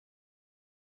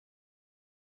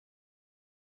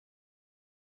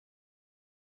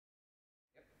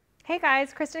Hey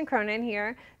guys, Kristen Cronin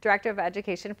here, Director of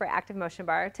Education for ActivMotion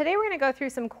Bar. Today we're going to go through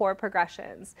some core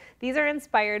progressions. These are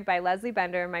inspired by Leslie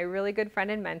Bender, my really good friend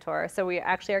and mentor, so we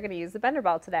actually are going to use the Bender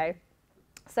ball today.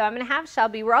 So I'm going to have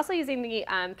Shelby. We're also using the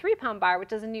 3-pound bar,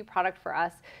 which is a new product for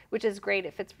us, which is great.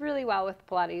 It fits really well with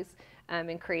Pilates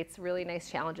and creates really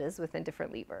nice challenges within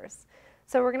different levers.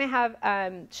 So we're going to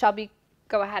have Shelby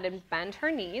go ahead and bend her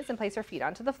knees and place her feet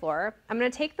onto the floor. I'm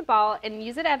going to take the ball and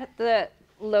use it at the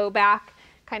low back,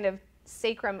 kind of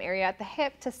sacrum area at the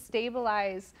hip to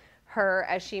stabilize her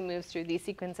as she moves through these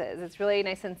sequences. It's really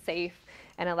nice and safe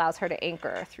and allows her to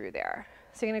anchor through there.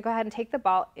 So you're going to go ahead and take the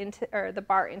bar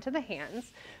into the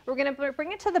hands. We're going to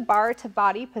bring it to the bar to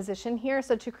body position here.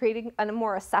 So to creating a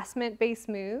more assessment-based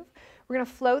move, we're going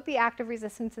to float the active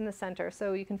resistance in the center.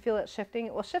 So you can feel it shifting.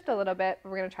 It will shift a little bit, but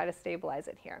we're going to try to stabilize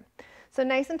it here. So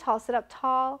nice and tall, sit up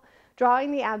tall, drawing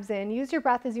the abs in. Use your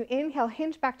breath as you inhale,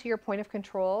 hinge back to your point of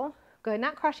control. Good,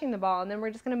 not crushing the ball, and then we're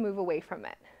just going to move away from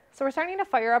it. So we're starting to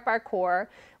fire up our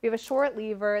core. We have a short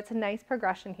lever. It's a nice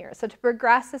progression here. So to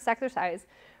progress this exercise,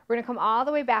 we're going to come all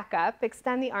the way back up,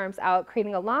 extend the arms out,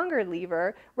 creating a longer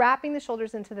lever, wrapping the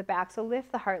shoulders into the back. So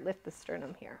lift the heart, lift the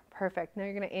sternum here. Perfect. Now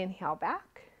you're going to inhale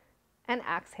back and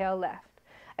exhale lift.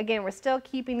 Again, we're still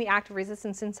keeping the active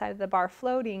resistance inside of the bar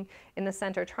floating in the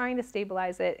center, trying to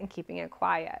stabilize it and keeping it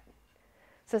quiet.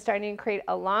 So starting to create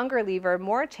a longer lever,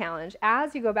 more challenge.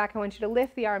 As you go back, I want you to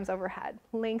lift the arms overhead,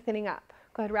 lengthening up.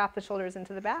 Go ahead, wrap the shoulders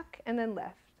into the back and then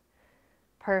lift.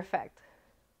 Perfect.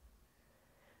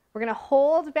 We're going to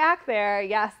hold back there.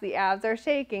 Yes, the abs are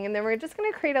shaking. And then we're just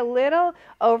going to create a little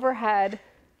overhead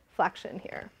flexion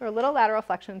here, or a little lateral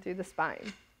flexion through the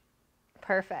spine.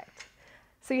 Perfect.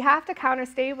 So you have to counter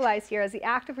stabilize here as the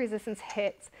active resistance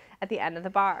hits at the end of the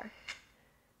bar.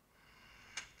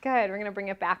 Good. We're going to bring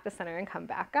it back to center and come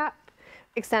back up.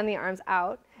 Extend the arms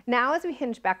out. Now as we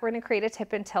hinge back, we're going to create a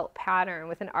tip and tilt pattern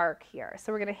with an arc here.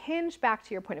 So we're going to hinge back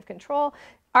to your point of control,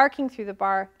 arcing through the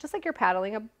bar, just like you're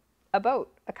paddling a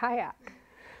boat, a kayak.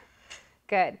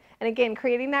 Good. And again,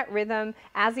 creating that rhythm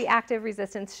as the active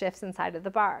resistance shifts inside of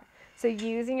the bar. So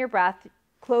using your breath,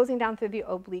 closing down through the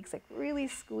obliques, like really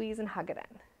squeeze and hug it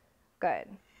in. Good.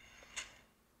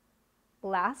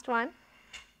 Last one.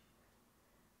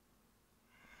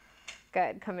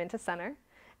 Good. Come into center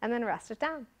and then rest it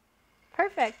down.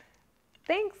 Perfect.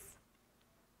 Thanks.